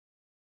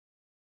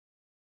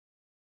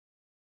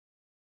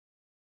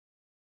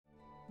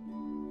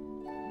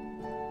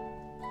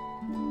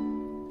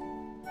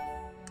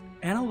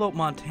Antelope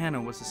Montana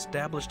was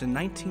established in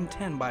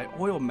 1910 by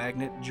oil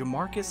magnate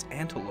Jamarcus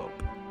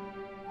Antelope.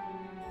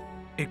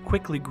 It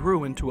quickly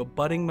grew into a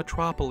budding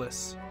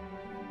metropolis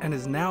and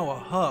is now a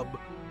hub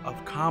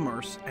of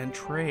commerce and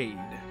trade.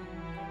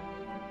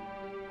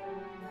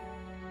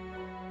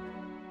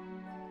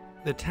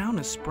 The town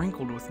is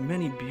sprinkled with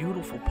many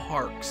beautiful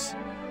parks,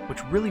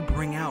 which really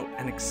bring out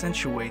and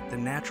accentuate the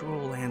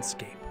natural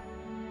landscape.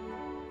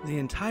 The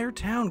entire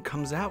town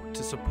comes out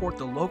to support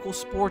the local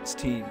sports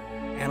team.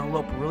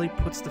 Antelope really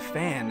puts the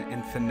fan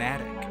in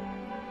Fanatic.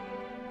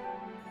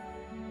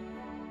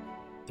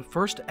 The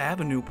First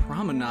Avenue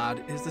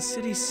Promenade is the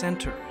city's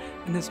center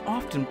and is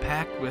often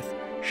packed with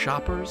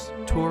shoppers,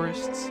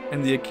 tourists,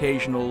 and the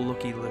occasional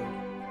looky-loo.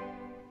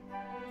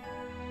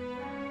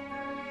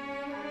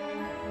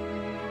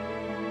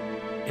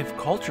 If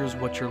culture is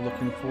what you're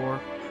looking for,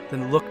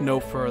 then look no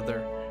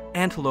further.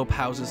 Antelope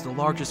houses the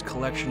largest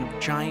collection of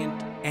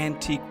giant,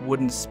 antique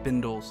wooden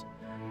spindles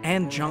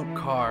and junk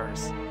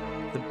cars,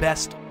 the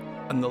best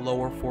in the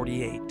lower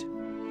 48.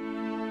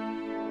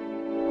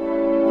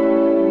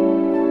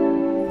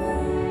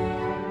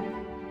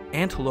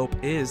 Antelope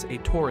is a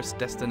tourist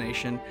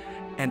destination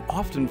and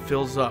often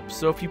fills up,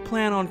 so if you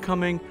plan on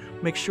coming,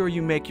 make sure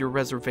you make your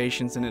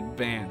reservations in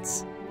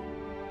advance.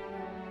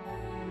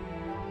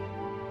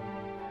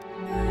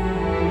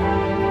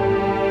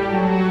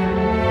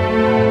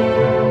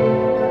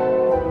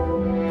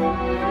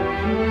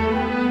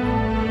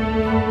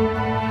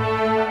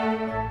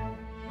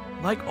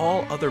 Like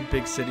all other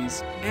big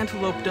cities,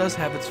 Antelope does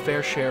have its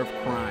fair share of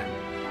crime.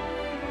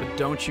 But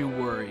don't you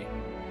worry.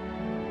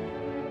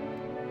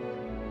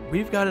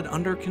 We've got it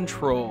under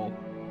control.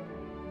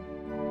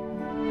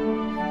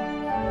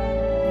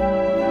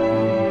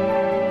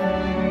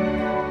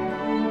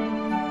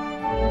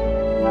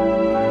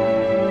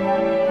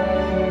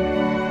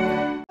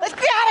 Let's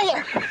get out of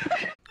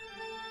here!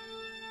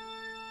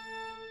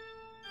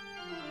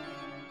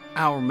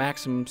 Our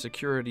maximum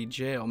security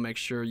jail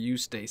makes sure you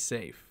stay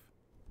safe.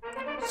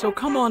 So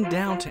come on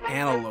down to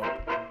Antelope.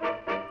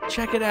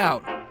 Check it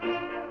out.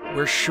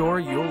 We're sure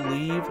you'll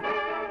leave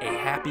a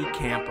happy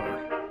camper.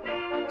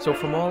 So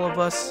from all of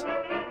us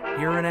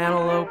here in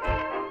Antelope,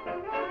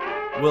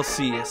 we'll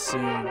see you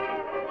soon.